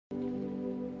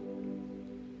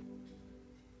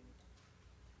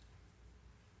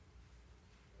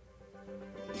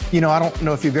I don't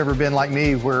know if you've ever been like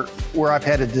me where I've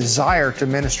had a desire to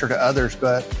minister to others,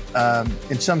 but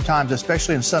and sometimes,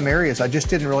 especially in some areas, I just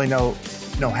didn't really know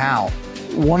how.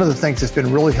 One of the things that's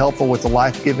been really helpful with the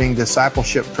Life-Giving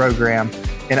Discipleship Program,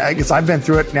 and I guess I've been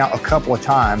through it now a couple of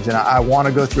times, and I want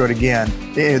to go through it again.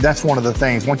 That's one of the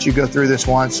things. Once you go through this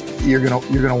once, you're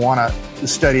gonna want to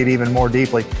study it even more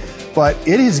deeply. But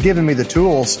it has given me the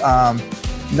tools,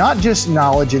 not just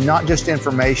knowledge and not just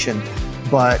information,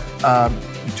 but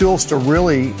tools to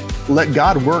really let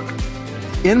God work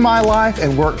in my life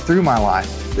and work through my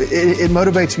life. It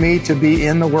motivates me to be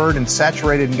in the Word and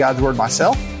saturated in God's Word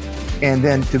myself, and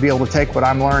then to be able to take what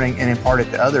I'm learning and impart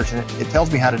it to others. And it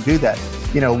tells me how to do that.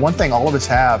 One thing all of us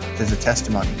have is a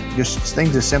testimony. Just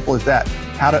things as simple as that.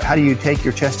 How do you take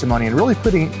your testimony and really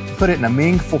put it in a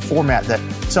meaningful format that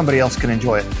somebody else can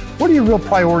enjoy it? What are your real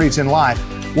priorities in life?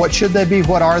 What should they be?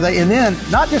 What are they? And then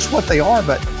not just what they are,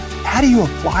 but how do you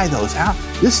apply those?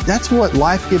 That's what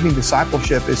life-giving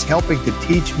discipleship is helping to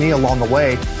teach me along the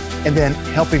way, and then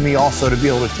helping me also to be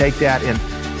able to take that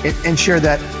and share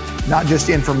that, not just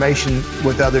information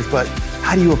with others, but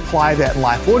how do you apply that in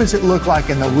life? What does it look like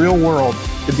in the real world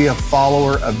to be a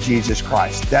follower of Jesus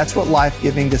Christ? That's what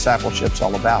life-giving discipleship is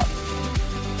all about.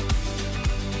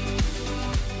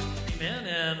 Amen.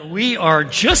 And we are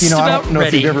just about ready. I don't know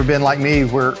if you've ever been like me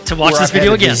to watch this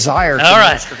video again. All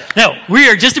right. No, we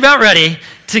are just about ready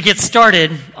to get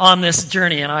started on this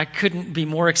journey, and I couldn't be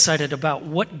more excited about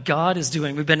what God is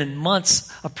doing. We've been in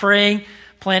months of praying,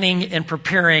 planning, and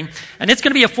preparing. And it's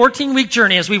going to be a 14-week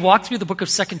journey as we walk through the book of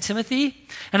 2 Timothy.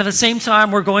 And at the same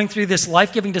time, we're going through this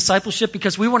life-giving discipleship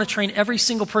because we want to train every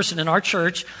single person in our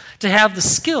church to have the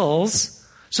skills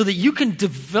so that you can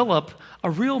develop a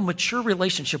real mature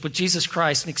relationship with Jesus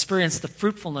Christ and experience the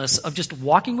fruitfulness of just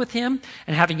walking with Him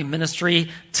and having a ministry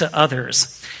to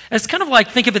others. It's kind of like,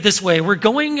 think of it this way. We're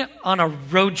going on a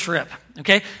road trip,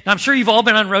 okay? Now, I'm sure you've all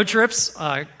been on road trips.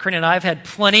 Corinne and I have had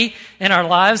plenty in our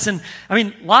lives. And,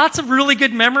 lots of really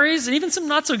good memories and even some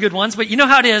not so good ones. But you know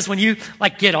how it is when you,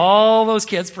 get all those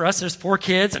kids. For us, there's 4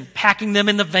 kids, and packing them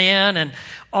in the van and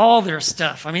all their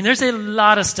stuff. There's a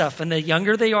lot of stuff. And the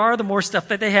younger they are, the more stuff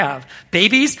that they have.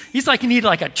 Babies, you need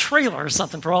a trailer or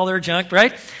something for all their junk,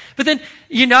 right? But then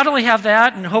you not only have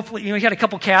that, and hopefully, we had a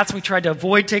couple cats, and we tried to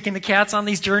avoid taking the cats on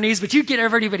these journeys, but you get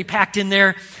everybody packed in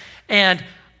there. And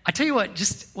I tell you what,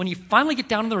 just when you finally get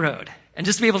down the road and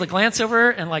just to be able to glance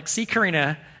over and see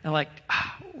Karina and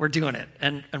we're doing it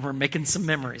and we're making some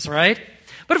memories, right?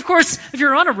 But of course, if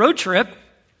you're on a road trip,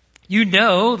 you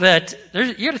know that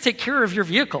you got to take care of your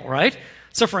vehicle, right?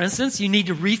 So for instance, you need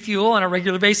to refuel on a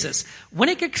regular basis. When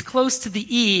it gets close to the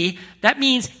E, that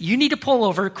means you need to pull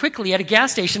over quickly at a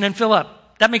gas station and fill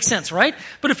up. That makes sense, right?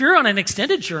 But if you're on an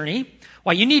extended journey,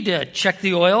 you need to check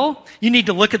the oil. You need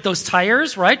to look at those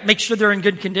tires, right? Make sure they're in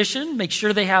good condition. Make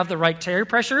sure they have the right tire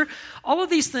pressure. All of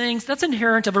these things, that's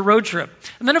inherent of a road trip.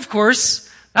 And then, of course,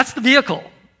 that's the vehicle.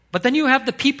 But then you have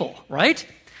the people, right?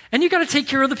 And you got to take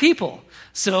care of the people.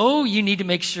 So you need to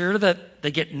make sure that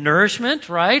they get nourishment,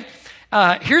 right?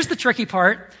 Here's the tricky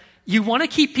part. You want to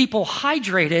keep people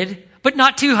hydrated, but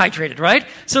not too hydrated, right?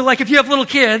 So if you have little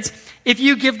kids, if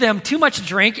you give them too much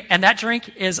drink, and that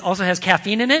drink also has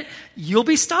caffeine in it, you'll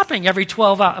be stopping every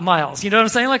 12 miles. You know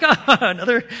what I'm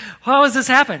saying? How has this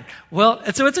happened? Well,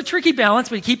 so it's a tricky balance,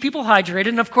 but you keep people hydrated.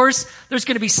 And of course, there's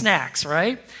going to be snacks,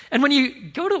 right? And when you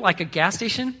go to a gas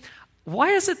station,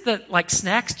 why is it that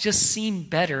snacks just seem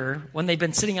better when they've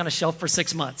been sitting on a shelf for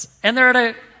 6 months and they're at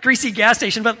a greasy gas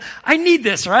station, but I need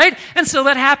this, right? And so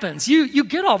that happens. You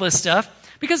get all this stuff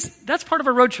because that's part of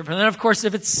a road trip. And then of course,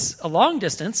 if it's a long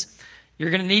distance,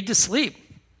 you're going to need to sleep,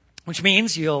 which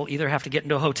means you'll either have to get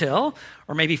into a hotel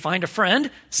or maybe find a friend,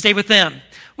 stay with them.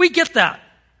 We get that.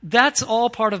 That's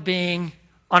all part of being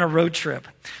on a road trip.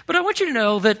 But I want you to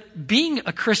know that being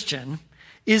a Christian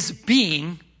is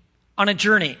being on a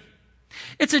journey.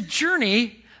 It's a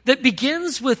journey that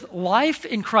begins with life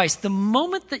in Christ. The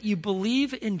moment that you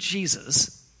believe in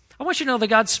Jesus, I want you to know that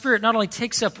God's Spirit not only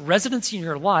takes up residency in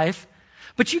your life,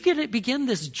 but you get to begin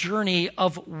this journey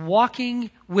of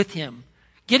walking with Him,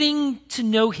 getting to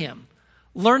know Him,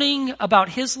 learning about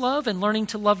His love and learning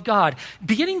to love God,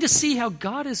 beginning to see how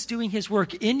God is doing His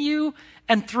work in you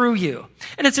and through you.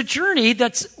 And it's a journey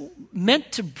that's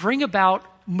meant to bring about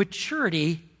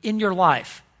maturity in your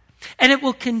life. And it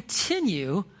will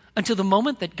continue until the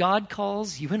moment that God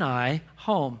calls you and I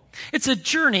home. It's a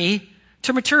journey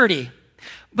to maturity.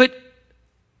 But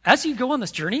as you go on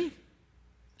this journey,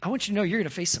 I want you to know you're going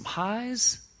to face some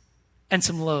highs and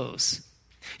some lows.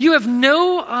 You have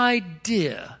no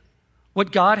idea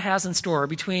what God has in store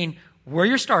between where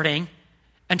you're starting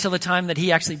until the time that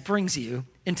he actually brings you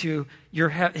into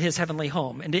his heavenly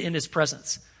home and in his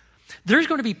presence. There's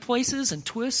going to be places and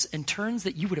twists and turns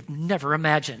that you would have never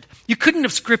imagined. You couldn't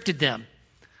have scripted them.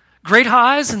 Great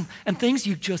highs and things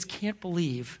you just can't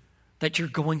believe that you're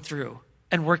going through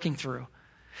and working through.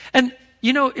 And,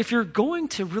 if you're going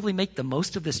to really make the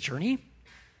most of this journey,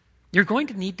 you're going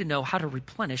to need to know how to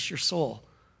replenish your soul,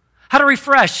 how to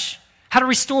refresh, how to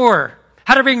restore,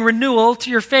 how to bring renewal to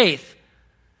your faith.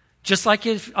 Just like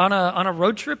if on a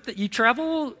road trip that you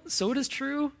travel, so it is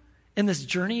true in this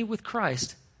journey with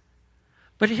Christ.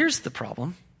 But here's the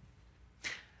problem.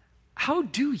 How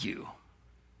do you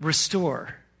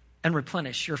restore and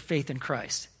replenish your faith in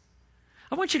Christ?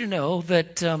 I want you to know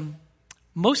that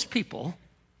most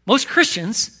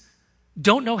Christians,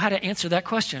 don't know how to answer that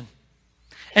question.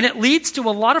 And it leads to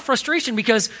a lot of frustration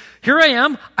because here I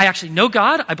am, I actually know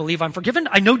God, I believe I'm forgiven,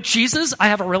 I know Jesus, I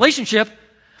have a relationship,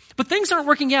 but things aren't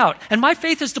working out, and my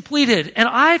faith is depleted, and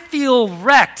I feel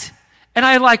wrecked, and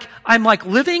I'm like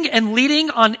living and leading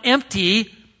on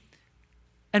empty,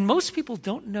 and most people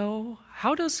don't know,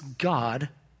 how does God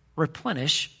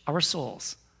replenish our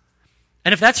souls?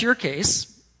 And if that's your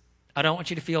case, I don't want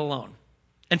you to feel alone.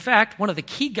 In fact, one of the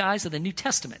key guys of the New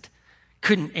Testament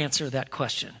couldn't answer that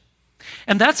question.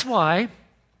 And that's why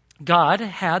God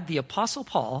had the Apostle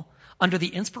Paul, under the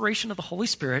inspiration of the Holy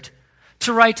Spirit,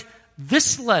 to write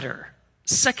this letter,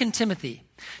 2 Timothy.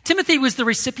 Timothy was the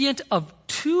recipient of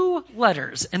 2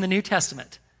 letters in the New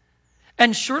Testament.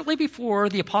 And shortly before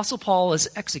the Apostle Paul is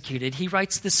executed, he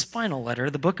writes this final letter,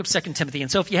 the book of 2 Timothy.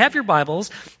 And so if you have your Bibles,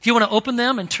 if you want to open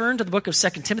them and turn to the book of 2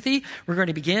 Timothy, we're going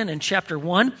to begin in chapter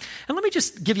 1. And let me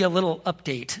just give you a little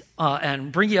update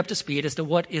and bring you up to speed as to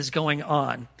what is going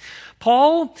on.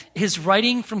 Paul is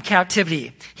writing from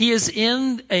captivity. He is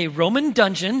in a Roman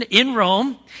dungeon in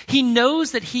Rome. He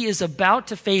knows that he is about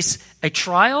to face a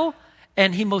trial,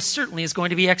 and he most certainly is going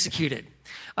to be executed.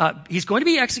 He's going to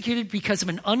be executed because of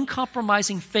an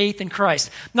uncompromising faith in Christ.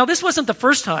 Now, this wasn't the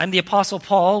first time the Apostle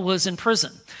Paul was in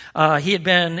prison. He had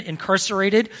been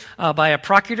incarcerated by a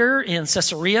procurator in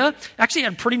Caesarea. Actually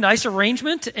had a pretty nice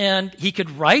arrangement, and he could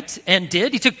write and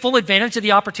did. He took full advantage of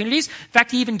the opportunities. In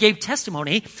fact, he even gave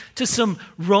testimony to some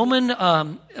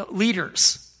Roman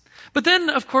leaders. But then,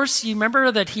 of course, you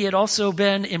remember that he had also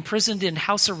been imprisoned in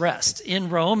house arrest in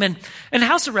Rome. And in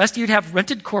house arrest, you'd have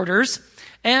rented quarters.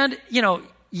 And,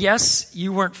 yes,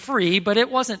 you weren't free, but it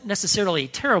wasn't necessarily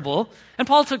terrible. And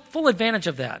Paul took full advantage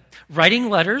of that, writing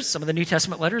letters, some of the New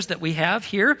Testament letters that we have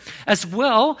here, as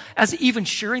well as even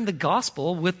sharing the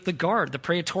gospel with the guard, the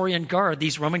Praetorian Guard,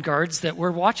 these Roman guards that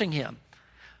were watching him.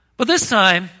 But this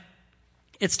time,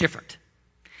 it's different.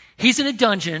 He's in a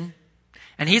dungeon,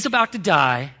 and he's about to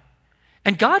die,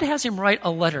 and God has him write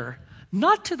a letter,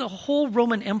 not to the whole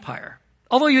Roman Empire.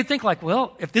 Although you'd think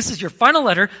if this is your final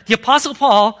letter, the Apostle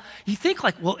Paul, you think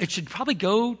it should probably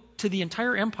go to the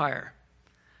entire empire.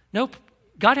 Nope.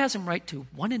 God has him write to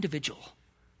one individual,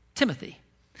 Timothy.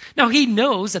 Now, he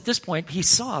knows at this point, he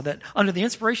saw that under the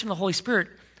inspiration of the Holy Spirit,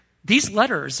 these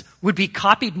letters would be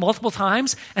copied multiple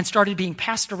times and started being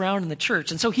passed around in the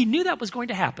church. And so he knew that was going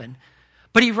to happen.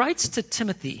 But he writes to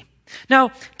Timothy.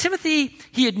 Now, Timothy,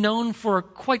 he had known for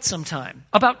quite some time,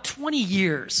 about 20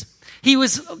 years.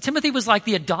 Timothy was like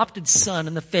the adopted son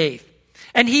in the faith.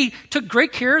 And he took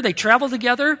great care. They traveled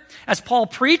together. As Paul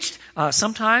preached,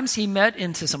 sometimes he met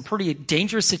into some pretty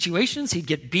dangerous situations. He'd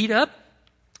get beat up.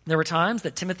 There were times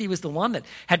that Timothy was the one that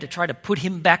had to try to put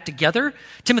him back together.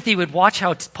 Timothy would watch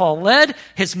how Paul led.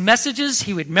 His messages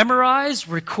he would memorize,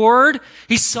 record.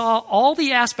 He saw all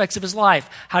the aspects of his life,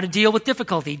 how to deal with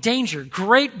difficulty, danger,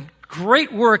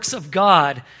 great works of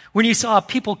God. When you saw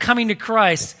people coming to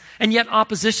Christ and yet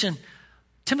opposition,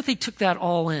 Timothy took that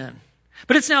all in.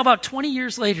 But it's now about 20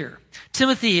 years later.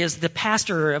 Timothy is the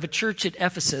pastor of a church at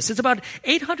Ephesus. It's about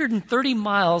 830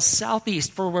 miles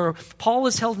southeast from where Paul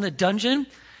is held in a dungeon.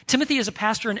 Timothy is a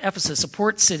pastor in Ephesus, a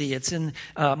port city. It's in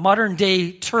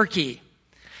modern-day Turkey.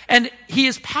 And he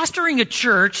is pastoring a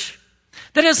church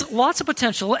that has lots of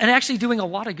potential and actually doing a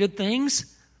lot of good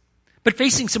things, but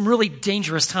facing some really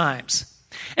dangerous times.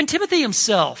 And Timothy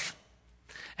himself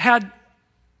had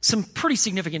some pretty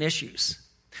significant issues.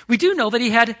 We do know that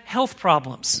he had health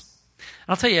problems.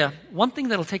 I'll tell you, one thing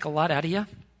that'll take a lot out of you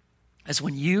is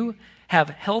when you have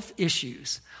health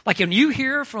issues. Like when you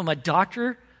hear from a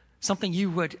doctor something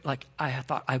you would, I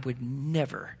thought I would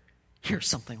never hear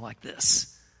something like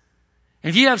this. And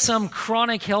if you have some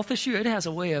chronic health issue, it has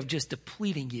a way of just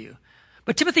depleting you.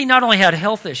 But Timothy not only had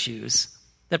health issues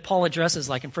that Paul addresses,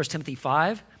 like in 1 Timothy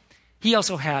 5, he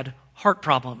also had heart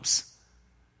problems.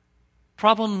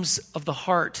 Problems of the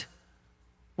heart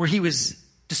where he was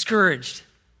discouraged.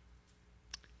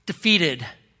 defeated.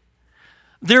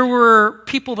 There were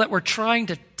people that were trying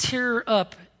to tear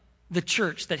up the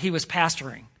church that he was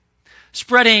pastoring,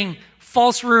 spreading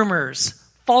false rumors,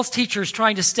 false teachers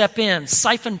trying to step in,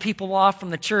 siphon people off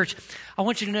from the church. I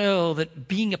want you to know that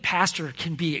being a pastor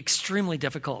can be extremely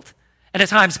difficult and at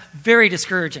times very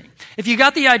discouraging. If you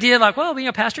got the idea like, well, being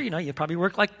a pastor, you probably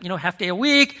work like, half day a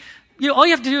week. All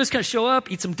you have to do is kind of show up,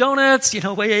 eat some donuts,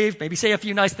 wave, maybe say a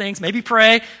few nice things, maybe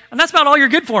pray. And that's about all you're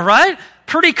good for, right?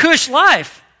 Pretty cush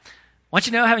life. I want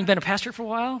you to know, having been a pastor for a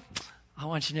while, I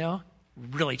want you to know,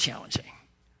 really challenging.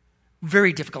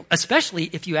 Very difficult, especially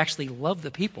if you actually love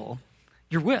the people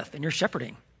you're with and you're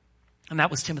shepherding. And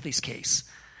that was Timothy's case.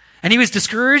 And he was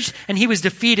discouraged and he was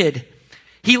defeated.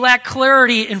 He lacked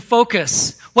clarity and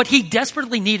focus. What he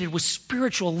desperately needed was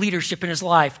spiritual leadership in his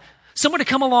life. Someone to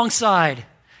come alongside,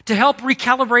 to help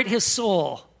recalibrate his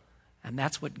soul. And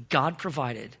that's what God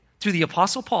provided through the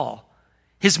Apostle Paul,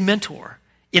 his mentor,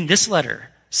 in this letter,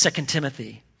 2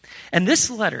 Timothy. And this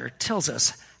letter tells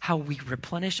us how we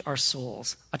replenish our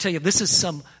souls. I tell you, this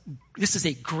is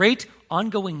a great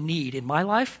ongoing need in my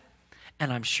life,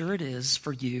 and I'm sure it is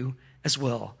for you as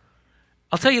well.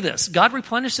 I'll tell you this, God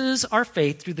replenishes our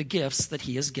faith through the gifts that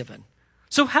he has given.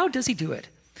 So how does he do it?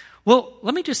 Well,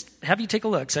 let me just have you take a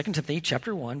look. 2 Timothy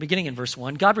chapter 1, beginning in verse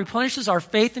 1. God replenishes our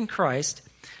faith in Christ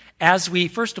as we,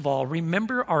 first of all,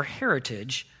 remember our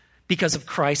heritage because of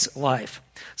Christ's life.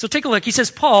 So take a look. He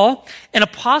says, Paul, an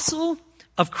apostle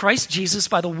of Christ Jesus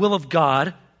by the will of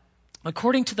God,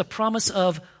 according to the promise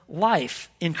of life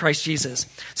in Christ Jesus.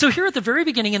 So here at the very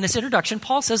beginning in this introduction,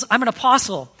 Paul says, I'm an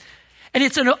apostle. And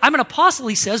I'm an apostle,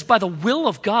 he says, by the will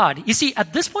of God. You see,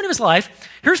 at this point of his life,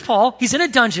 here's Paul. He's in a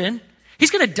dungeon.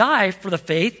 He's going to die for the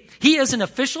faith. He is an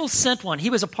official sent one. He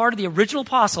was a part of the original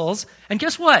apostles. And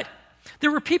guess what?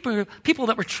 There were people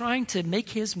that were trying to make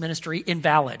his ministry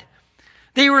invalid.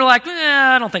 They were like,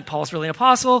 I don't think Paul's really an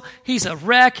apostle. He's a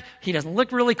wreck. He doesn't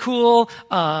look really cool.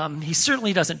 He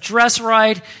certainly doesn't dress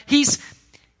right. He's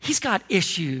got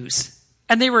issues.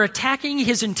 And they were attacking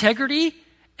his integrity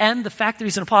and the fact that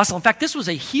he's an apostle. In fact, this was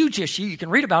a huge issue. You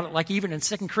can read about it like even in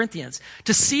 2 Corinthians.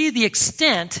 To see the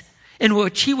extent in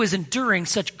which he was enduring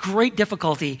such great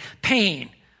difficulty, pain,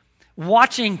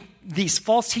 watching these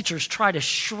false teachers try to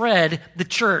shred the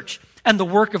church and the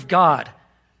work of God.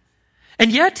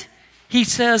 And yet, he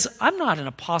says, I'm not an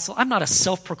apostle. I'm not a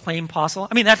self-proclaimed apostle.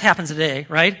 I mean, that happens today,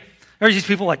 right? There's these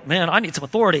people like, man, I need some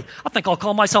authority. I think I'll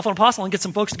call myself an apostle and get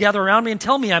some folks to gather around me and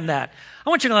tell me I'm that. I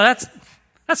want you to know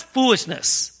that's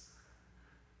foolishness.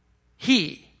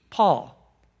 Paul,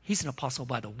 he's an apostle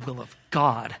by the will of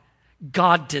God.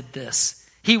 God did this.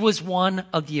 He was one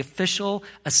of the official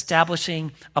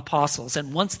establishing apostles.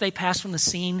 And once they passed from the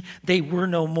scene, they were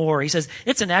no more. He says,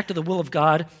 it's an act of the will of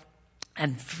God.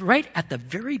 And right at the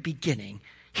very beginning,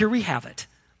 here we have it.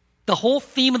 The whole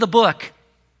theme of the book.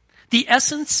 The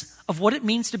essence of what it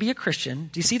means to be a Christian.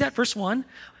 Do you see that? Verse 1.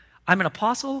 I'm an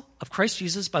apostle of Christ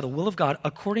Jesus by the will of God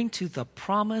according to the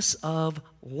promise of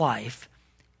life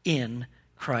in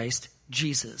Christ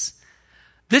Jesus.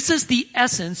 This is the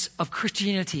essence of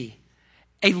Christianity.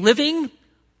 A living,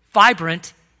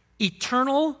 vibrant,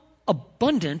 eternal,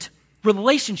 abundant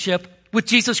relationship with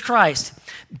Jesus Christ.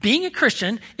 Being a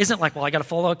Christian isn't like, well, I got to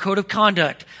follow a code of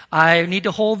conduct. I need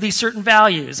to hold these certain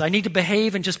values. I need to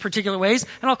behave in just particular ways,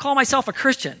 and I'll call myself a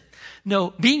Christian.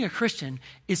 No, being a Christian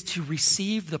is to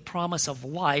receive the promise of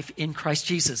life in Christ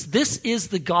Jesus. This is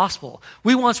the gospel.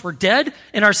 We once were dead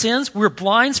in our sins. We were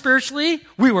blind spiritually.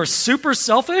 We were super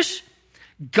selfish.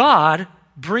 God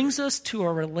brings us to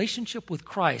a relationship with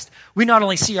Christ. We not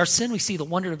only see our sin, we see the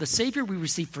wonder of the Savior, we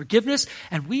receive forgiveness,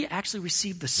 and we actually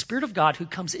receive the Spirit of God who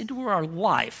comes into our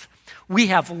life. We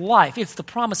have life. It's the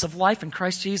promise of life in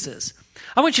Christ Jesus.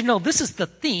 I want you to know this is the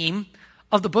theme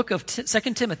of the book of 2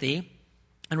 Timothy,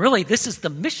 and really this is the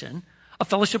mission of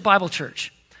Fellowship Bible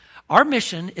Church. Our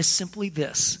mission is simply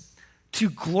this, to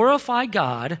glorify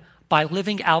God by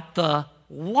living out the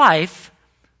life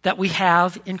that we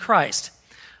have in Christ.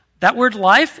 That word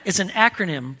life is an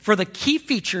acronym for the key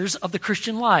features of the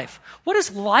Christian life. What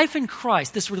does life in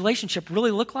Christ, this relationship, really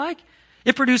look like?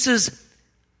 It produces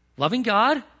loving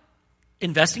God,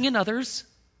 investing in others,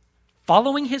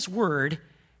 following his word,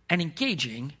 and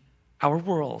engaging our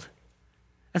world.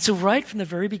 And so right from the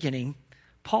very beginning,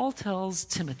 Paul tells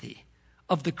Timothy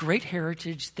of the great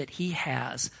heritage that he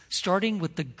has, starting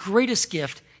with the greatest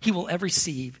gift he will ever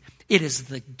receive. It is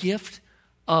the gift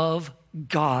of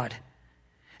God.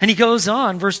 And he goes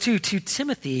on, verse 2, to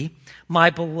Timothy,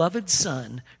 my beloved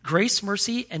son, grace,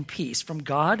 mercy, and peace from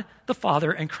God the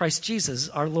Father and Christ Jesus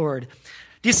our Lord.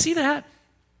 Do you see that?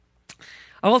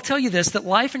 I will tell you this, that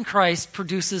life in Christ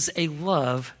produces a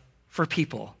love for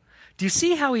people. do you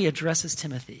see how he addresses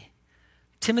Timothy?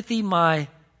 Timothy, my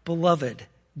beloved,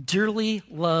 dearly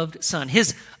loved son,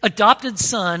 his adopted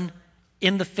son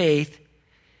in the faith.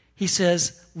 He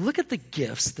says, look at the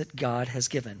gifts that God has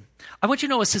given. I want you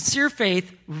to know a sincere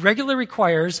faith regularly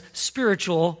requires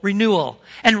spiritual renewal.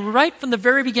 And right from the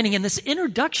very beginning in this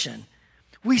introduction,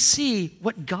 we see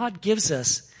what God gives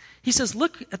us. He says,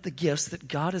 look at the gifts that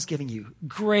God is giving you.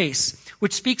 Grace,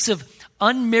 which speaks of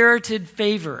unmerited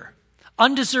favor,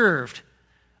 undeserved,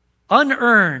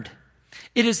 unearned.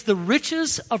 It is the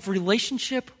riches of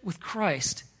relationship with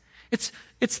Christ. It's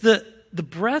the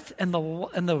breadth and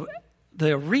the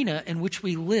arena in which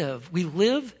we live. We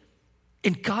live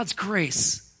in God's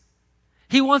grace.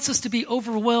 He wants us to be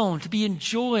overwhelmed, to be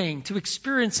enjoying, to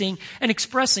experiencing and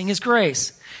expressing his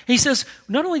grace. And he says,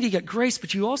 not only do you get grace,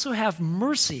 but you also have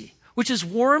mercy, which is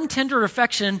warm, tender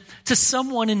affection to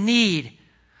someone in need.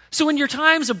 So in your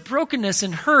times of brokenness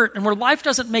and hurt and where life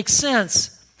doesn't make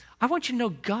sense, I want you to know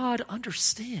God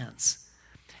understands.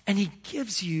 And he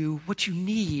gives you what you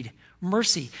need,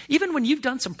 mercy. Even when you've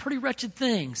done some pretty wretched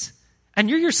things, and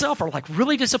you yourself are like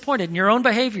really disappointed in your own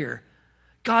behavior,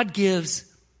 God gives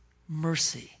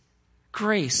mercy,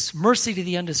 grace, mercy to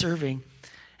the undeserving.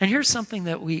 And here's something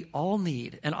that we all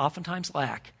need and oftentimes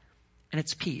lack, and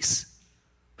it's peace.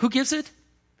 Who gives it?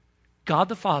 God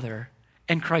the Father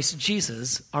and Christ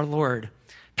Jesus, our Lord.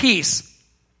 Peace.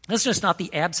 That's just not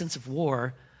the absence of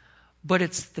war, but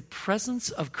it's the presence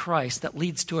of Christ that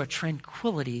leads to a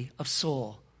tranquility of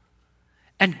soul.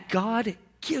 And God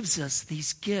gives us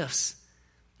these gifts.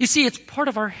 You see, it's part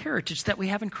of our heritage that we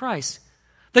have in Christ.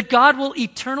 That God will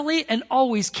eternally and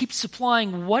always keep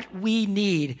supplying what we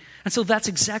need. And so that's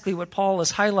exactly what Paul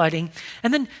is highlighting.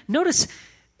 And then notice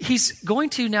he's going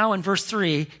to now in verse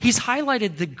 3, he's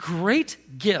highlighted the great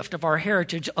gift of our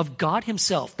heritage of God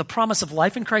himself, the promise of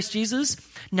life in Christ Jesus.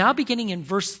 Now beginning in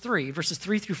verse 3, verses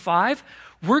 3 through 5,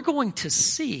 we're going to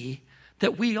see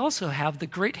that we also have the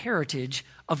great heritage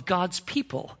of God's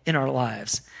people in our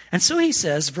lives. And so he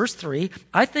says, verse 3,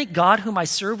 I thank God whom I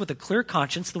serve with a clear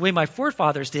conscience, the way my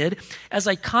forefathers did, as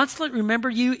I constantly remember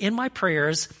you in my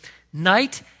prayers,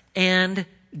 night and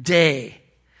day.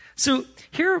 So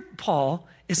here Paul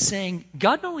is saying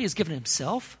God not only has given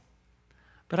himself,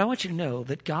 but I want you to know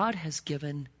that God has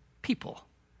given people,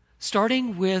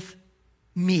 starting with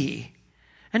me.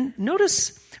 And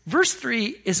notice verse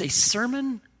 3 is a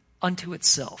sermon unto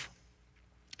itself.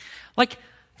 Like,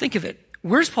 think of it.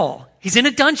 Where's Paul? He's in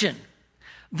a dungeon.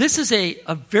 This is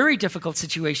a very difficult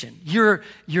situation. You're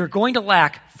going to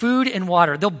lack food and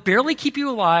water. They'll barely keep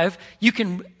you alive.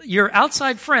 Your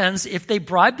outside friends, if they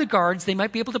bribe the guards, they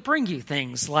might be able to bring you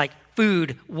things like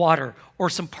food, water, or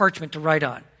some parchment to write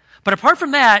on. But apart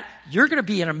from that, you're going to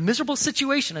be in a miserable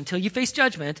situation until you face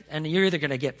judgment, and you're either going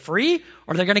to get free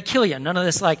or they're going to kill you. None of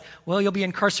this like, well, you'll be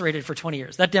incarcerated for 20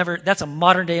 years. That's a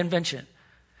modern day invention.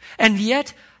 And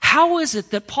yet, how is it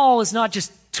that Paul is not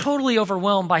just totally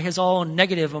overwhelmed by his own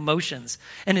negative emotions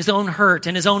and his own hurt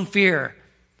and his own fear?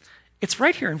 It's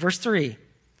right here in verse 3.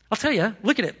 I'll tell you,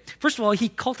 look at it. First of all, he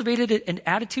cultivated an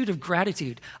attitude of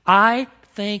gratitude. I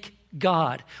thank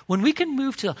God. When we can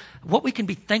move to what we can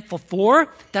be thankful for,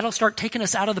 that'll start taking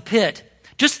us out of the pit.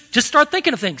 Just start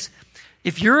thinking of things.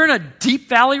 If you're in a deep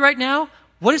valley right now,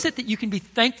 what is it that you can be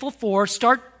thankful for?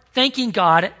 Start thanking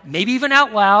God, maybe even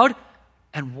out loud,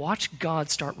 and watch God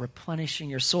start replenishing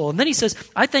your soul. And then he says,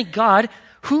 I thank God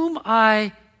whom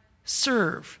I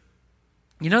serve.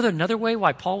 You know another way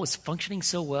why Paul was functioning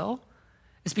so well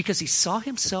is because he saw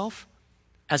himself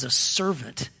as a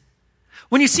servant.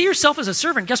 When you see yourself as a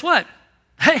servant, guess what?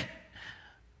 Hey,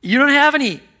 you don't have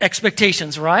any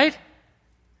expectations, right?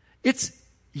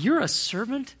 You're a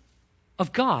servant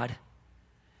of God.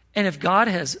 And if God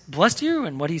has blessed you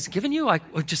and what he's given you,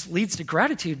 it just leads to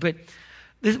gratitude. But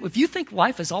if you think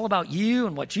life is all about you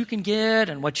and what you can get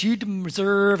and what you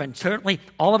deserve and certainly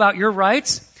all about your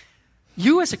rights,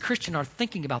 you as a Christian are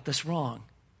thinking about this wrong.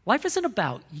 Life isn't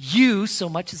about you so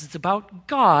much as it's about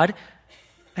God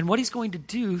and what he's going to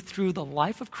do through the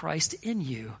life of Christ in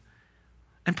you.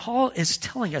 And Paul is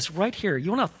telling us right here,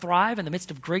 you want to thrive in the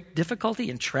midst of great difficulty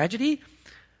and tragedy?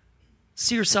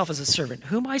 See yourself as a servant,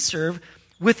 whom I serve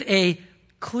with a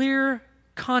clear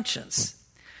conscience.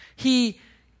 He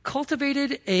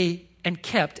cultivated and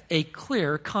kept a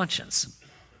clear conscience.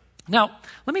 Now,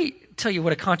 let me tell you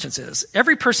what a conscience is.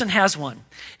 Every person has one.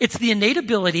 It's the innate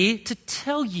ability to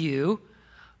tell you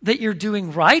that you're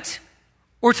doing right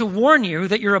or to warn you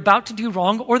that you're about to do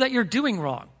wrong or that you're doing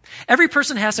wrong. Every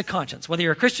person has a conscience, whether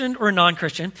you're a Christian or a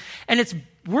non-Christian, and it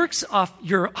works off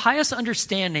your highest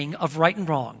understanding of right and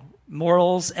wrong,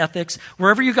 morals, ethics,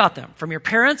 wherever you got them, from your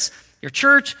parents your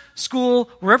church, school,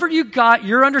 wherever you got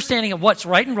your understanding of what's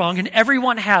right and wrong, and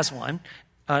everyone has one,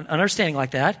 an understanding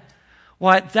like that,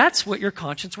 why, that's what your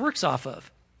conscience works off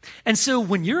of. And so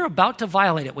when you're about to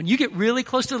violate it, when you get really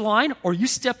close to the line or you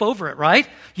step over it, right?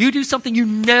 You do something you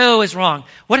know is wrong.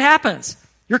 What happens?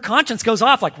 Your conscience goes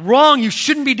off like, wrong, you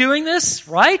shouldn't be doing this,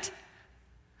 right?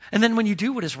 And then when you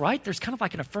do what is right, there's kind of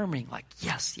like an affirming, like,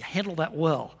 yes, you handle that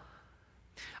well.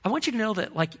 I want you to know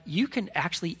that, like, you can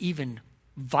actually even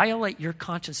violate your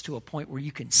conscience to a point where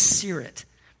you can sear it.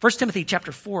 1 Timothy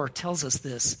chapter 4 tells us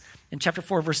this, in chapter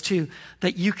 4, verse 2,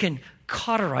 that you can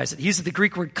cauterize it. He uses the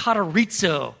Greek word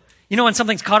katerizo. You know when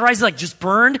something's cauterized, like just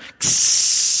burned?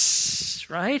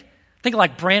 Right? Think of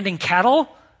like branding cattle.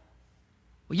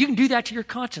 Well, you can do that to your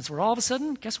conscience, where all of a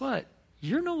sudden, guess what?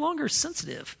 You're no longer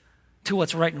sensitive to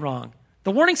what's right and wrong.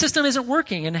 The warning system isn't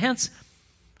working, and hence,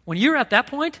 when you're at that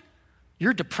point,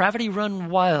 your depravity run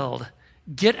wild.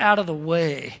 Get out of the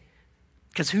way,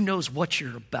 because who knows what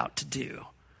you're about to do.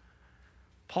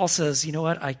 Paul says, you know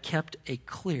what? I kept a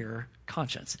clear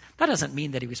conscience. That doesn't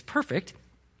mean that he was perfect.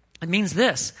 It means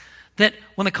this, that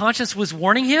when the conscience was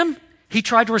warning him, he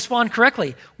tried to respond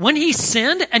correctly. When he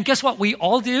sinned, and guess what we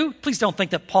all do? Please don't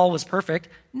think that Paul was perfect.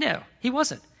 No, he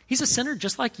wasn't. He's a sinner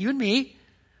just like you and me.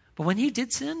 But when he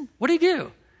did sin, what did he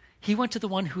do? He went to the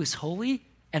one who is holy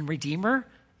and redeemer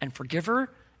and forgiver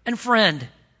and friend.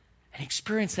 And he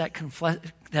experienced that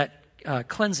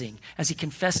cleansing as he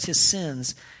confessed his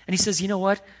sins. And he says, you know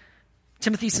what?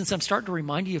 Timothy, since I'm starting to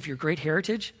remind you of your great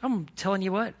heritage, I'm telling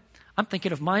you what, I'm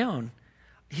thinking of my own.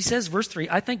 He says, verse 3,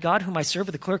 I thank God whom I serve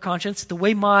with a clear conscience, the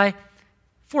way my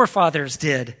forefathers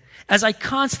did, as I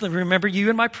constantly remember you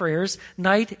in my prayers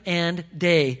night and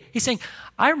day. He's saying,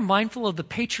 I'm mindful of the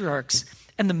patriarchs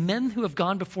and the men who have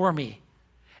gone before me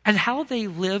and how they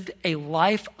lived a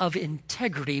life of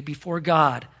integrity before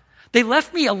God. They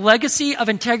left me a legacy of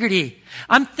integrity.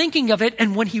 I'm thinking of it,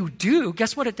 and when you do,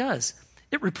 guess what it does?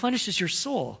 It replenishes your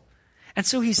soul. And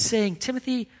so he's saying,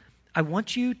 Timothy, I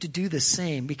want you to do the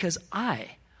same because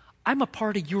I'm a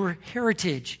part of your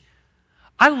heritage.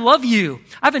 I love you.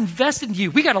 I've invested in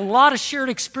you. We got a lot of shared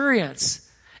experience.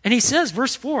 And he says,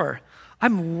 verse 4,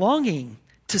 I'm longing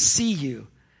to see you,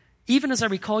 even as I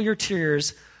recall your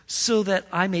tears, so that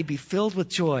I may be filled with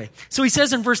joy. So he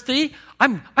says in verse 3,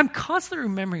 I'm constantly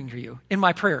remembering you in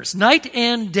my prayers, night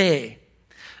and day.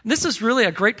 And this is really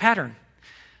a great pattern.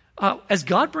 As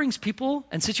God brings people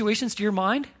and situations to your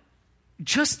mind,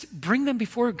 just bring them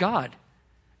before God.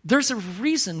 There's a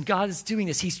reason God is doing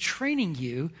this. He's training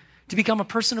you to become a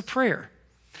person of prayer.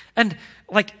 And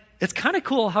like, it's kind of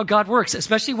cool how God works,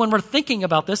 especially when we're thinking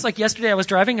about this. Like yesterday I was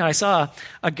driving and I saw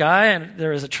a guy and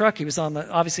there was a truck. He was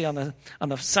obviously on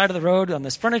the side of the road, on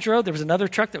this frontage road. There was another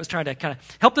truck that was trying to kind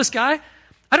of help this guy.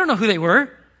 I don't know who they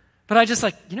were, but I just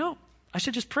I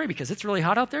should just pray because it's really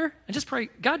hot out there and just pray,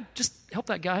 God, just help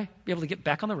that guy be able to get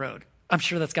back on the road. I'm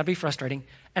sure that's got to be frustrating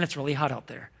and it's really hot out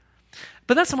there.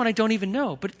 But that's someone I don't even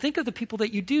know. But think of the people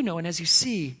that you do know, and as you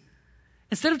see,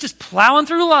 instead of just plowing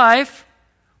through life,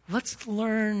 let's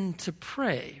learn to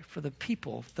pray for the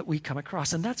people that we come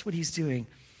across. And that's what he's doing.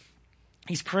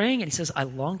 He's praying and he says, I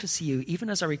long to see you, even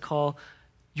as I recall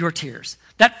your tears.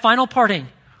 That final parting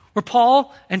where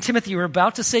Paul and Timothy were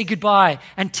about to say goodbye,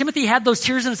 and Timothy had those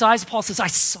tears in his eyes, and Paul says, I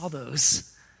saw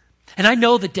those. And I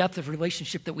know the depth of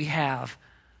relationship that we have.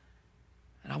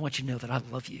 And I want you to know that I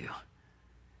love you.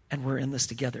 And we're in this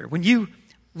together. When you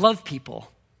love people,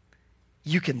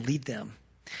 you can lead them.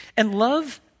 And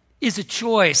love is a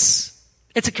choice.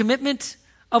 It's a commitment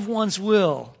of one's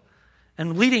will.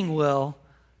 And leading will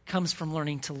comes from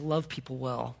learning to love people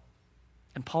well.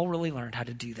 And Paul really learned how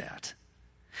to do that.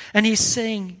 And he's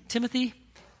saying, Timothy,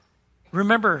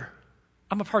 remember,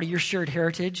 I'm a part of your shared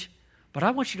heritage, but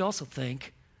I want you to also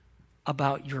think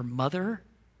about your mother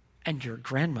and your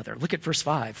grandmother. Look at verse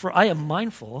 5. For I am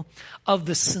mindful of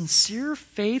the sincere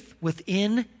faith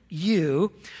within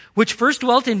you, which first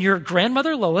dwelt in your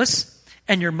grandmother Lois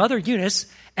and your mother Eunice,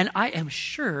 and I am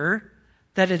sure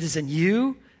that it is in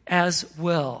you as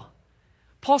well.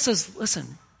 Paul says, listen,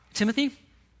 Timothy,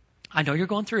 I know you're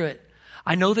going through it.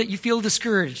 I know that you feel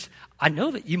discouraged. I know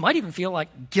that you might even feel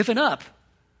like giving up.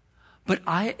 But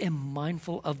I am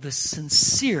mindful of the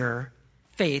sincere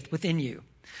faith within you.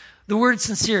 The word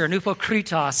sincere,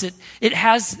 nupokritos, it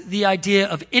has the idea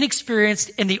of inexperienced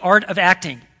in the art of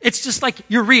acting. It's just like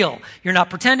you're real. You're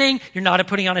not pretending. You're not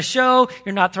putting on a show.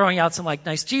 You're not throwing out some like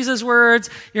nice Jesus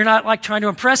words. You're not like trying to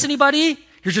impress anybody.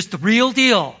 You're just the real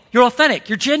deal. You're authentic.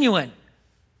 You're genuine.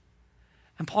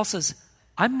 And Paul says,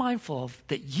 I'm mindful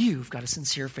that you've got a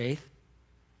sincere faith.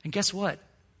 And guess what?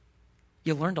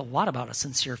 You learned a lot about a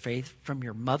sincere faith from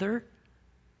your mother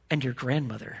and your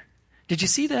grandmother. Did you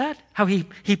see that? How he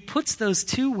puts those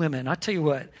two women, I'll tell you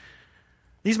what,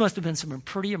 these must have been some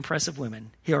pretty impressive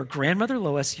women. Your grandmother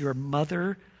Lois, your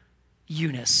mother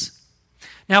Eunice.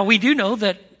 Now, we do know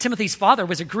that Timothy's father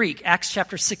was a Greek, Acts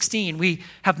chapter 16. We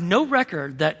have no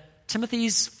record that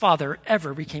Timothy's father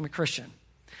ever became a Christian.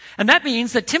 And that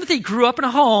means that Timothy grew up in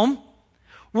a home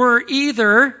where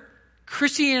either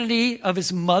Christianity of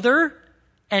his mother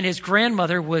and his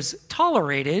grandmother was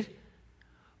tolerated,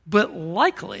 but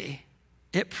likely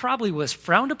it probably was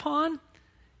frowned upon,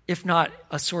 if not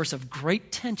a source of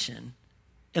great tension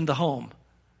in the home.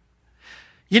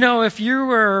 You know, if you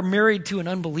were married to an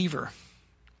unbeliever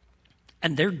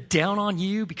and they're down on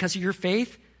you because of your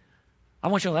faith, I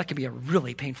want you to know that could be a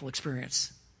really painful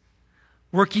experience.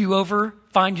 Work you over,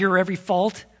 find your every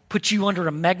fault, put you under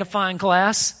a magnifying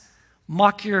glass,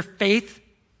 mock your faith.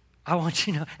 I want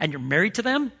you to know, and you're married to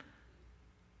them,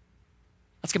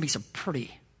 that's going to be some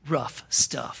pretty rough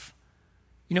stuff.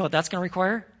 You know what that's going to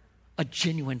require? A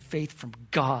genuine faith from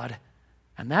God.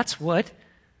 And that's what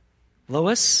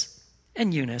Lois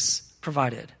and Eunice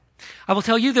provided. I will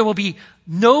tell you, there will be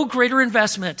no greater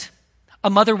investment a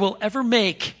mother will ever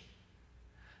make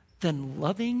than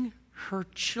loving her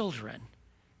children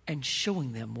and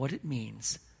showing them what it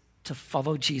means to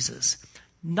follow Jesus.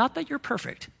 Not that you're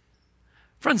perfect.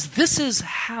 Friends, this is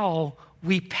how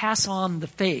we pass on the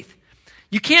faith.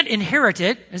 You can't inherit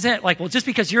it. Isn't it like, well, just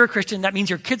because you're a Christian, that means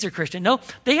your kids are Christian? No,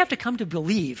 they have to come to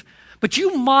believe. But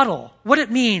you model what it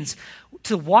means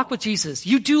to walk with Jesus.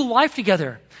 You do life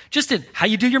together. Just in how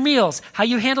you do your meals, how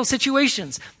you handle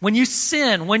situations. When you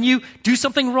sin, when you do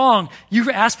something wrong,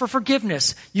 you ask for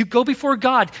forgiveness. You go before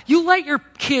God. You let your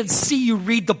kids see you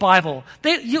read the Bible.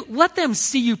 You let them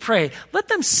see you pray. Let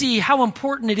them see how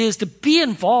important it is to be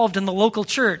involved in the local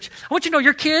church. I want you to know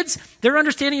your kids, their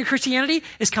understanding of Christianity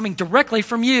is coming directly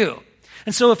from you.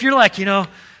 And so if you're like,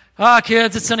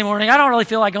 kids, it's Sunday morning. I don't really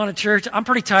feel like going to church. I'm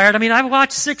pretty tired. I mean, I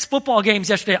watched 6 football games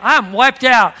yesterday. I'm wiped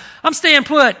out. I'm staying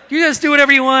put. You guys do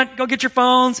whatever you want. Go get your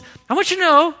phones. I want you to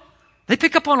know, they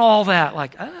pick up on all that.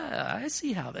 Like, I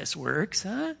see how this works,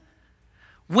 huh?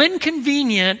 When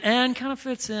convenient and kind of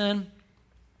fits in,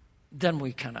 then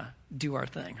we kind of do our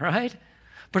thing, right?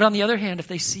 But on the other hand, if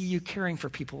they see you caring for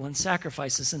people and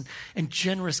sacrifices and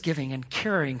generous giving and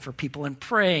caring for people and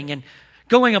praying and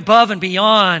going above and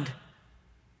beyond,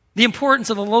 the importance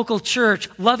of the local church,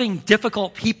 loving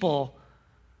difficult people,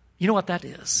 you know what that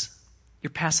is? You're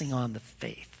passing on the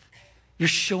faith. You're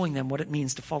showing them what it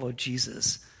means to follow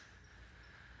Jesus.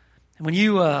 And when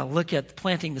you look at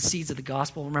planting the seeds of the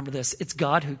gospel, remember this, it's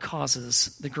God who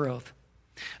causes the growth.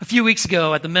 A few weeks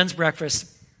ago at the men's breakfast,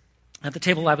 at the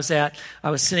table I was at,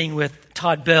 I was sitting with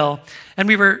Todd Bell, and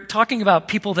we were talking about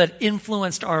people that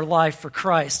influenced our life for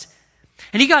Christ.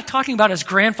 And he got talking about his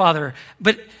grandfather,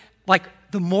 but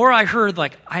the more I heard,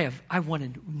 I want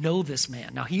to know this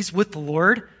man. Now, he's with the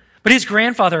Lord, but his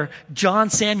grandfather, John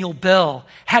Samuel Bell,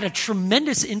 had a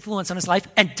tremendous influence on his life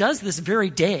and does this very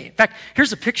day. In fact,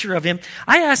 here's a picture of him.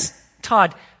 I asked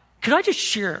Todd, could I just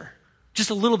share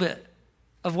just a little bit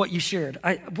of what you shared?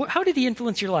 How did he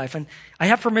influence your life? And I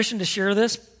have permission to share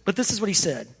this, but this is what he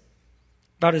said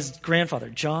about his grandfather,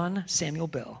 John Samuel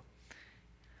Bell.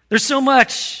 There's so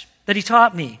much that he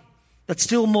taught me that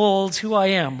still molds who I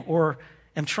am or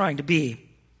am trying to be.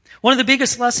 One of the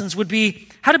biggest lessons would be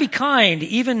how to be kind,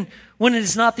 even when it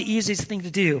is not the easiest thing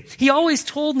to do. He always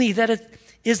told me that it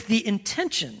is the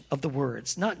intention of the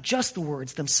words, not just the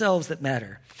words themselves that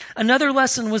matter. Another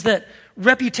lesson was that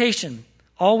reputation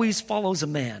always follows a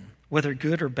man, whether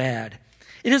good or bad.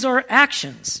 It is our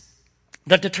actions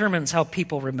that determines how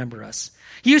people remember us.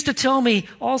 He used to tell me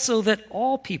also that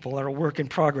all people are a work in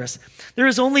progress. There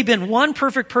has only been one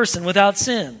perfect person without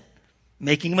sin.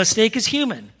 Making a mistake is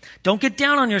human. Don't get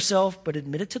down on yourself, but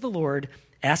admit it to the Lord,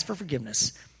 ask for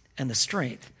forgiveness and the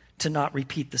strength to not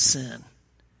repeat the sin.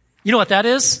 You know what that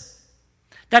is?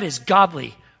 That is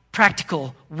godly,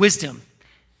 practical wisdom.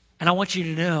 And I want you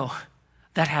to know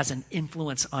that has an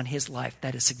influence on his life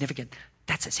that is significant.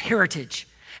 That's his heritage.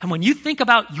 And when you think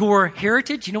about your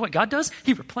heritage, you know what God does?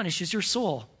 He replenishes your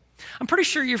soul. I'm pretty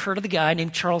sure you've heard of the guy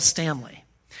named Charles Stanley.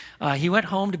 He went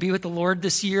home to be with the Lord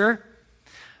this year.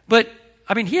 But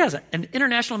he has an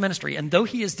international ministry, and though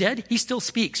he is dead, he still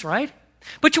speaks, right?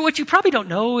 But what you probably don't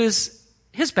know is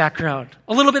his background,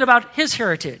 a little bit about his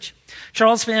heritage.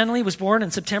 Charles Stanley was born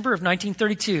in September of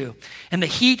 1932 in the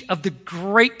heat of the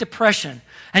Great Depression,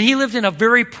 and he lived in a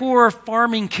very poor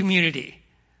farming community.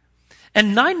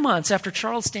 And 9 months after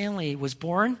Charles Stanley was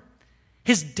born,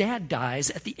 his dad dies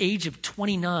at the age of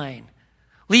 29,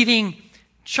 leaving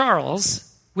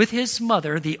Charles with his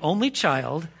mother, the only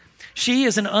child. She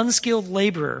is an unskilled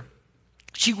laborer.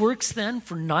 She works then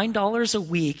for $9 a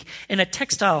week in a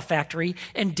textile factory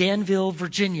in Danville,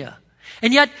 Virginia.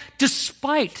 And yet,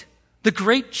 despite the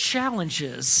great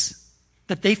challenges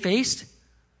that they faced,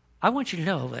 I want you to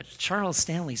know that Charles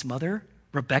Stanley's mother,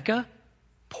 Rebecca,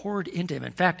 poured into him.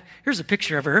 In fact, here's a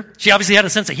picture of her. She obviously had a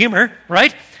sense of humor,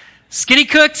 right? Skinny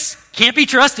cooks can't be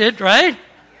trusted, right?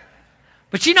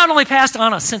 But she not only passed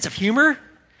on a sense of humor,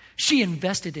 she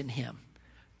invested in him,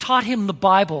 taught him the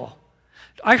Bible.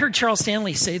 I heard Charles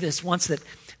Stanley say this once,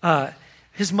 that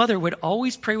his mother would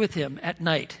always pray with him at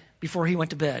night before he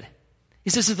went to bed. He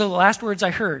says, "These are the last words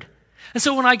I heard." And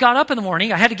so when I got up in the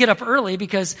morning, I had to get up early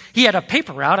because he had a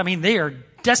paper route. I mean, they are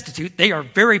destitute. They are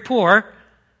very poor.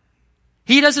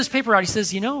 He does his paper route. He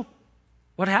says, "You know,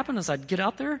 what happened is I'd get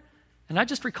out there, and I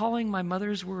just recalling my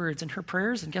mother's words and her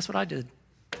prayers, and guess what I did?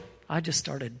 I just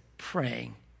started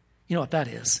praying." You know what that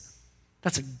is?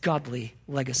 That's a godly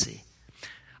legacy.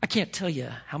 I can't tell you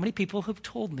how many people have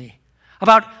told me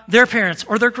about their parents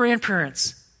or their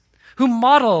grandparents who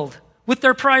modeled with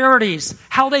their priorities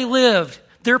how they lived,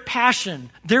 their passion,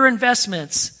 their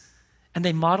investments, and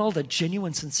they modeled a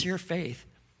genuine, sincere faith.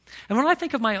 And when I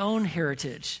think of my own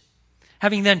heritage,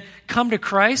 having then come to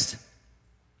Christ,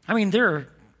 I mean, there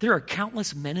are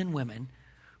countless men and women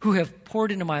who have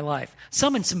poured into my life,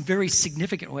 some in some very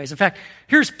significant ways. In fact,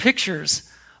 here's pictures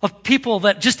of people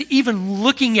that just even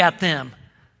looking at them,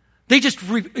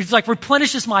 it's like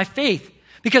replenishes my faith,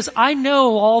 because I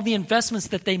know all the investments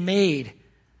that they made,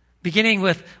 beginning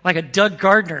with like a Doug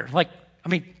Gardner,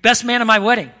 best man at my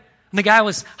wedding. And the guy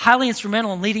was highly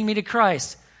instrumental in leading me to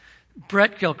Christ.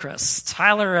 Brett Gilchrist,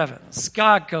 Tyler Evans,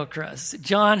 Scott Gilchrist,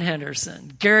 John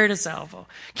Henderson, Gary DeSalvo,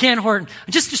 Ken Horton.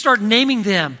 Just to start naming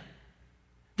them,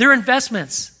 their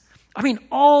investments. I mean,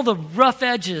 all the rough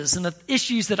edges and the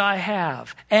issues that I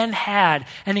have and had,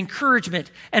 and encouragement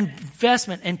and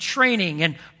investment and training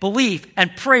and belief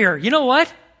and prayer. You know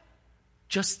what?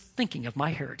 Just thinking of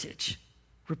my heritage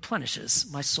replenishes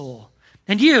my soul.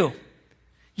 And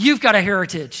you've got a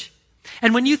heritage.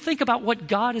 And when you think about what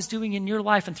God is doing in your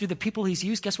life and through the people he's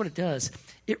used, guess what it does?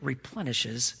 It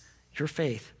replenishes your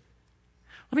faith.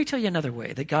 Let me tell you another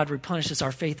way that God replenishes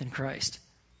our faith in Christ.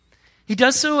 He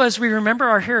does so as we remember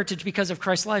our heritage because of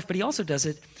Christ's life, but he also does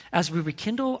it as we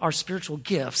rekindle our spiritual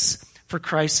gifts for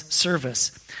Christ's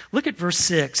service. Look at verse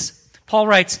 6. Paul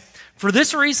writes, "For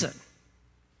this reason,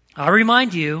 I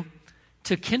remind you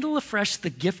to kindle afresh the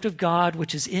gift of God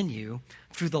which is in you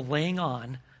through the laying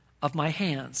on of my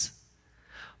hands."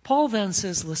 Paul then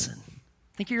says, listen,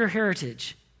 think of your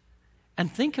heritage,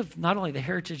 and think of not only the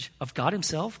heritage of God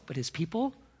himself, but his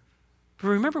people, but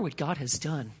remember what God has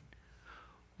done.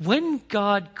 When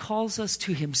God calls us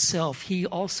to himself, he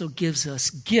also gives us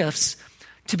gifts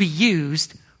to be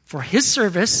used for his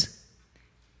service,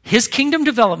 his kingdom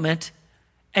development,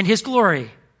 and his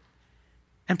glory.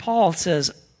 And Paul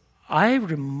says, I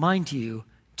remind you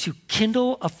to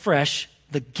kindle afresh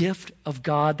the gift of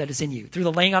God that is in you through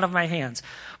the laying on of my hands.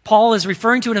 Paul is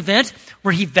referring to an event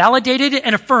where he validated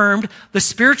and affirmed the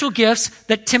spiritual gifts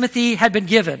that Timothy had been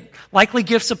given, likely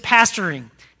gifts of pastoring,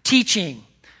 teaching,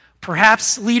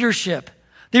 perhaps leadership.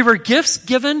 They were gifts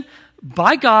given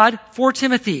by God for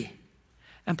Timothy.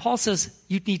 And Paul says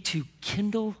you need to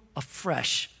kindle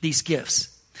afresh these gifts.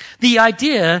 The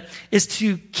idea is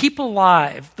to keep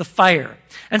alive the fire.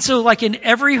 And so like in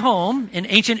every home in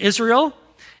ancient Israel,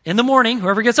 in the morning,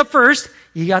 whoever gets up first,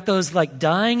 you got those like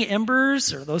dying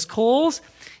embers or those coals.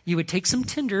 You would take some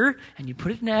tinder and you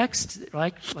put it next,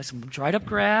 like some dried up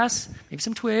grass, maybe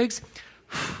some twigs.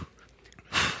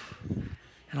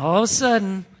 And all of a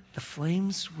sudden, the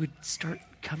flames would start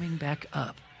coming back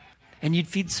up. And you'd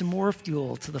feed some more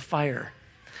fuel to the fire.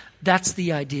 That's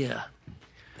the idea.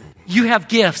 You have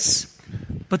gifts,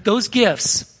 but those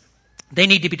gifts, they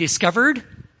need to be discovered,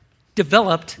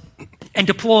 developed, and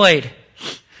deployed.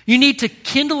 You need to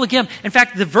kindle again. In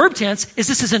fact, the verb tense is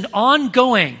this is an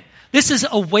ongoing. This is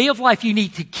a way of life. You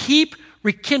need to keep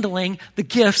rekindling the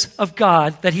gifts of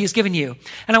God that he has given you.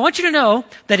 And I want you to know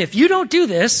that if you don't do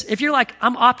this, if you're like,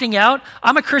 I'm opting out,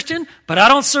 I'm a Christian, but I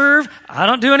don't serve, I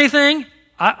don't do anything,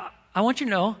 I want you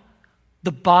to know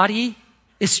the body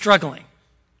is struggling,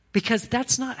 because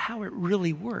that's not how it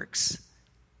really works.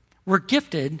 We're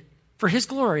gifted for his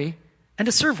glory and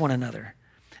to serve one another.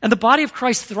 And the body of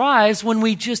Christ thrives when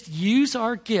we just use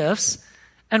our gifts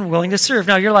and willing to serve.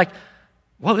 Now you're like,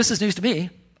 well, this is news to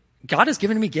me. God has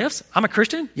given me gifts. I'm a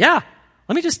Christian. Yeah.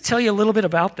 Let me just tell you a little bit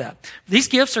about that. These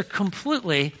gifts are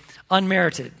completely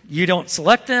unmerited. You don't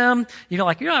select them. You don't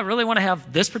I really want to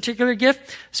have this particular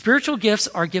gift. Spiritual gifts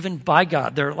are given by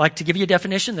God. They're to give you a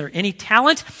definition, they're any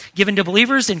talent given to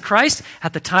believers in Christ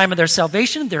at the time of their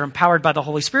salvation. They're empowered by the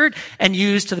Holy Spirit and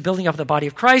used to the building up of the body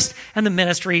of Christ and the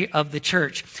ministry of the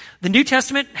church. The New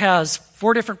Testament has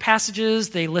 4 different passages.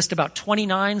 They list about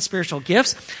 29 spiritual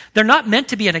gifts. They're not meant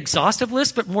to be an exhaustive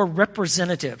list, but more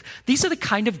representative. These are the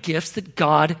kind of gifts that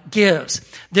God gives.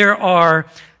 There are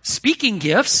speaking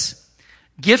gifts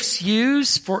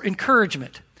used for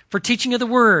encouragement, for teaching of the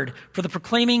word, for the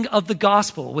proclaiming of the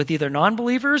gospel with either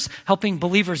non-believers, helping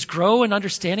believers grow in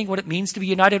understanding what it means to be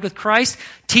united with Christ,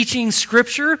 teaching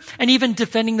scripture, and even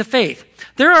defending the faith.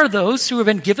 There are those who have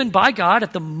been given by God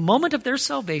at the moment of their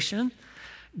salvation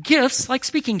gifts like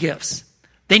speaking gifts.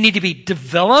 They need to be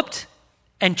developed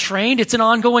and trained. It's an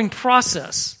ongoing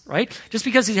process, right? Just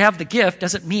because you have the gift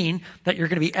doesn't mean that you're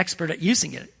going to be expert at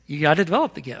using it. You got to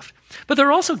develop the gift. But there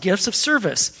are also gifts of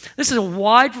service. This is a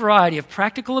wide variety of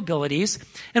practical abilities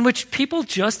in which people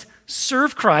just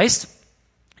serve Christ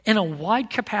in a wide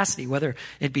capacity, whether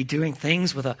it be doing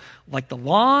things with like the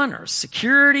lawn or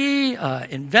security,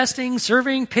 investing,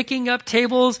 serving, picking up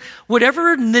tables,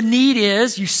 whatever the need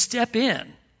is, you step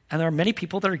in. And there are many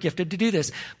people that are gifted to do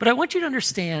this. But I want you to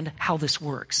understand how this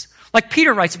works. Like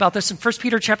Peter writes about this in 1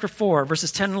 Peter chapter 4,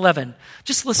 verses 10 and 11.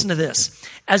 Just listen to this.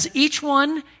 As each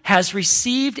one has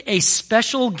received a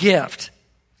special gift,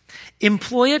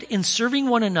 employ it in serving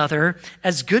one another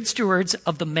as good stewards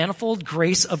of the manifold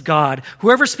grace of God.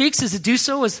 Whoever speaks is to do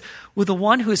so as with the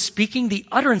one who is speaking the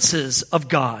utterances of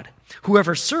God.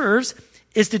 Whoever serves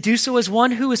is to do so as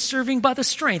one who is serving by the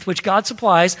strength which God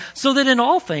supplies, so that in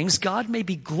all things God may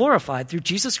be glorified through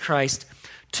Jesus Christ,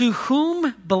 to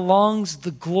whom belongs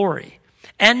the glory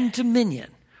and dominion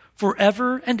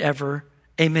forever and ever.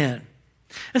 Amen.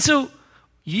 And so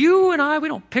you and I, we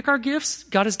don't pick our gifts.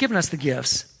 God has given us the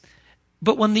gifts.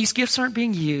 But when these gifts aren't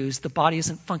being used, the body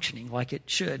isn't functioning like it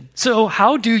should. So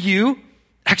how do you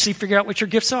actually figure out what your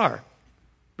gifts are?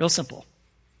 Real simple.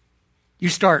 You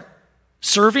start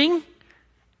serving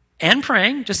and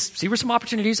praying. Just see where some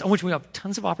opportunities, on which we have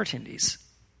tons of opportunities.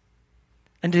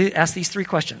 And to ask these 3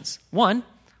 questions. 1,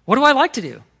 what do I like to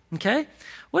do? Okay?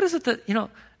 What is it that,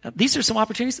 these are some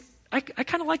opportunities. I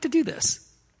kind of like to do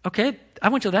this. Okay? I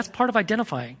want you, that's part of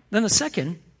identifying. Then the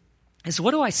second is,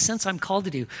 what do I sense I'm called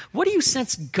to do? What do you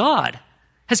sense God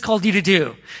has called you to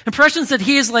do? Impressions that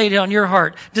he has laid on your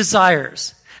heart,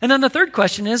 desires. And then the third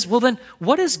question is, well then,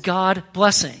 what is God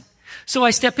blessing? So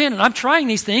I step in and I'm trying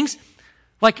these things.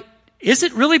 Is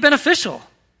it really beneficial?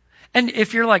 And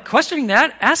if you're questioning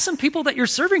that, ask some people that you're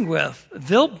serving with.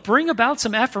 They'll bring about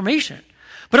some affirmation.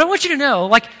 But I want you to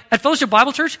know, at Fellowship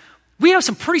Bible Church, we have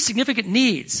some pretty significant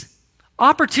needs,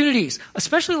 opportunities,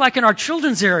 especially in our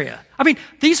children's area. I mean,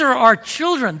 these are our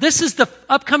children. This is the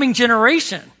upcoming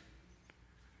generation.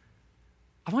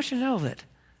 I want you to know that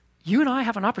you and I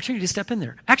have an opportunity to step in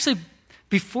there. Actually,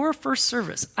 before first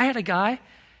service, I had a guy,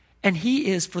 and he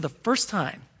is, for the first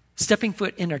time, stepping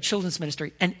foot in our children's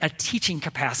ministry and a teaching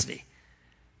capacity.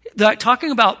 Talking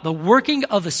about the working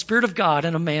of the Spirit of God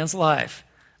in a man's life.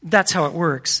 That's how it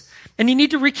works. And you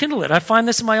need to rekindle it. I find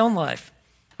this in my own life.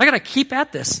 I got to keep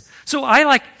at this. So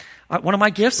one of my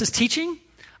gifts is teaching.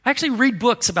 I actually read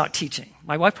books about teaching.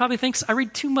 My wife probably thinks I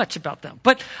read too much about them,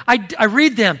 but I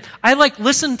read them. I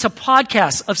listen to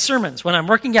podcasts of sermons when I'm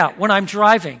working out, when I'm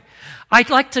driving. I'd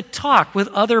like to talk with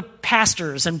other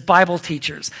pastors and Bible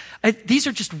teachers. These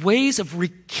are just ways of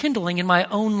rekindling in my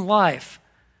own life.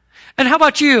 And how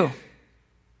about you?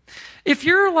 If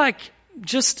you're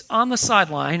just on the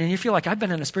sideline and you feel I've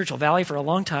been in a spiritual valley for a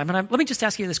long time, and let me just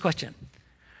ask you this question.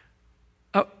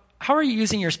 How are you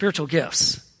using your spiritual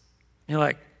gifts?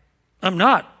 You're I'm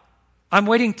not. I'm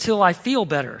waiting till I feel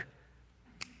better.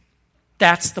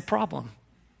 That's the problem.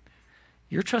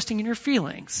 You're trusting in your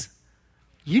feelings.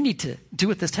 You need to do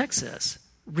what this text says.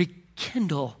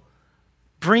 Rekindle.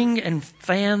 Bring and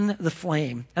fan the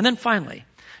flame. And then finally,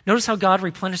 notice how God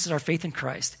replenishes our faith in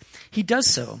Christ. He does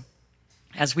so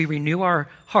as we renew our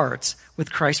hearts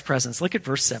with Christ's presence. Look at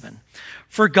verse 7.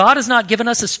 For God has not given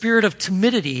us a spirit of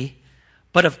timidity,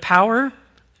 but of power,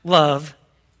 love,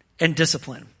 and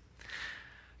discipline.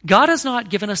 God has not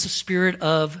given us a spirit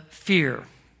of fear.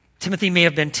 Timothy may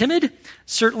have been timid.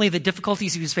 Certainly the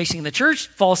difficulties he was facing in the church,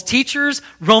 false teachers,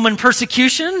 Roman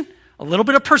persecution. A little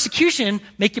bit of persecution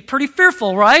make you pretty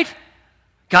fearful, right?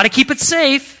 Got to keep it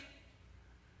safe.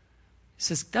 He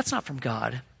says, that's not from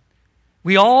God.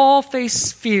 We all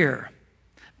face fear,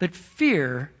 but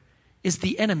fear is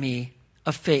the enemy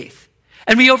of faith.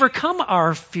 And we overcome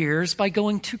our fears by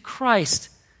going to Christ,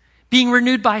 being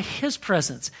renewed by his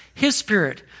presence, his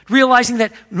spirit, realizing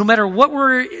that no matter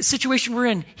what situation we're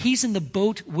in, he's in the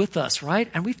boat with us, right?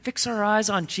 And we fix our eyes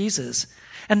on Jesus.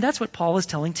 And that's what Paul is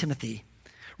telling Timothy.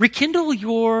 Rekindle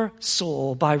your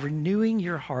soul by renewing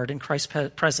your heart in Christ's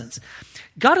presence.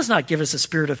 God does not give us a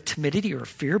spirit of timidity or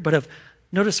fear, but of,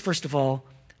 notice first of all,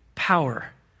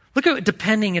 power. Look at what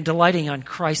depending and delighting on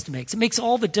Christ makes. It makes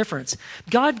all the difference.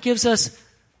 God gives us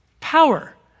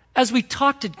power. As we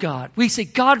talk to God, we say,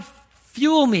 God,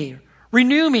 fuel me,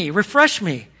 renew me, refresh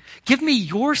me. Give me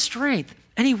your strength,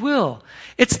 and he will.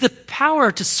 It's the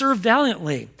power to serve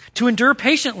valiantly, to endure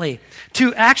patiently,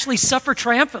 to actually suffer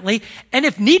triumphantly, and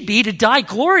if need be, to die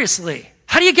gloriously.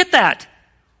 How do you get that?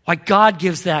 Why, God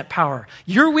gives that power.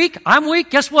 You're weak, I'm weak.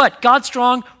 Guess what? God's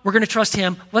strong. We're going to trust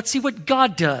him. Let's see what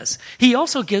God does. He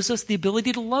also gives us the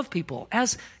ability to love people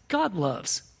as God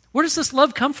loves. Where does this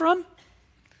love come from?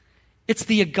 It's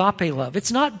the agape love.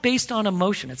 It's not based on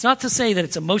emotion. It's not to say that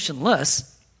it's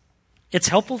emotionless. It's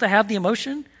helpful to have the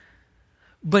emotion,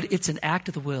 but it's an act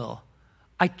of the will.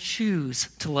 I choose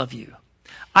to love you.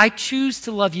 I choose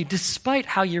to love you despite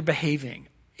how you're behaving.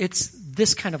 It's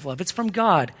this kind of love. It's from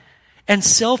God. And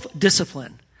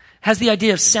self-discipline has the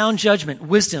idea of sound judgment,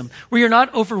 wisdom, where you're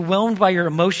not overwhelmed by your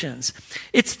emotions.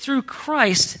 It's through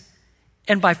Christ,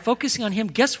 and by focusing on him,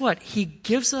 guess what? He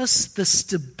gives us the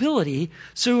stability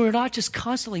so we're not just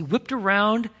constantly whipped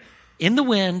around in the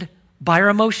wind by our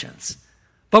emotions.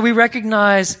 But we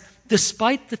recognize,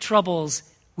 despite the troubles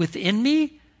within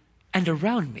me and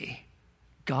around me,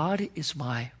 God is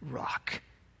my rock.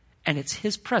 And it's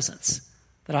his presence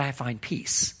that I find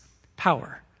peace,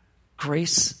 power,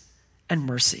 grace, and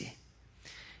mercy.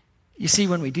 You see,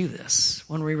 when we do this,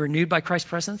 when we're renewed by Christ's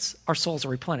presence, our souls are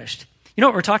replenished. You know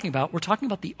what we're talking about? We're talking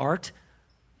about the art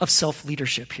of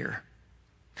self-leadership here.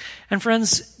 And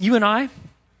friends, you and I,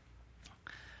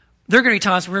 there are going to be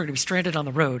times when we're going to be stranded on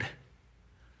the road.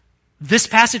 This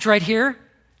passage right here,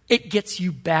 it gets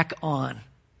you back on.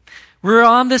 We're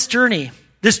on this journey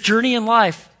in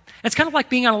life. It's kind of like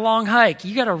being on a long hike.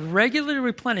 You got to regularly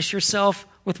replenish yourself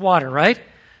with water, right?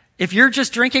 If you're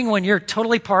just drinking when you're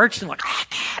totally parched and like, I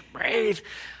can't breathe,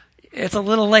 it's a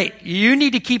little late. You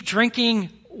need to keep drinking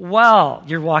while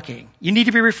you're walking. You need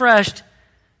to be refreshed.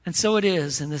 And so it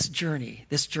is in this journey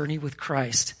with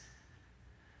Christ.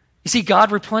 You see,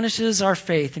 God replenishes our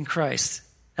faith in Christ.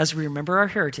 As we remember our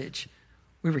heritage,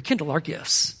 we rekindle our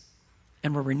gifts,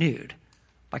 and we're renewed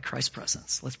by Christ's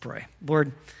presence. Let's pray.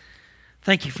 Lord,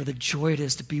 thank you for the joy it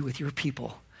is to be with your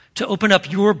people, to open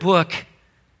up your book.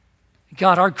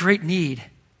 God, our great need,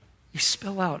 you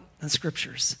spell out in the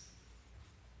scriptures.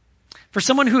 For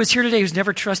someone who is here today who's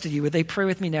never trusted you, would they pray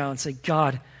with me now and say,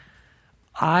 God,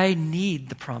 I need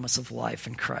the promise of life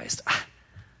in Christ.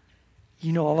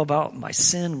 You know all about my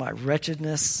sin, my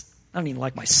wretchedness. I don't even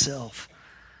like myself.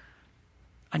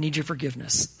 I need your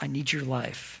forgiveness. I need your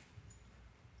life.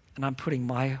 And I'm putting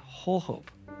my whole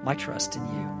hope, my trust in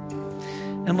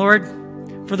you. And Lord,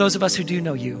 for those of us who do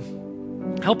know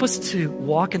you, help us to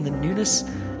walk in the newness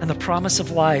and the promise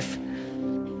of life.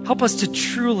 Help us to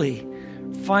truly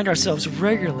find ourselves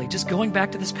regularly just going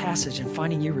back to this passage and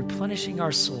finding you replenishing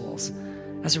our souls.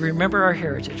 As we remember our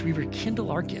heritage, we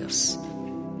rekindle our gifts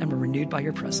and we're renewed by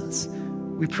your presence.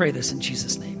 We pray this in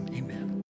Jesus' name.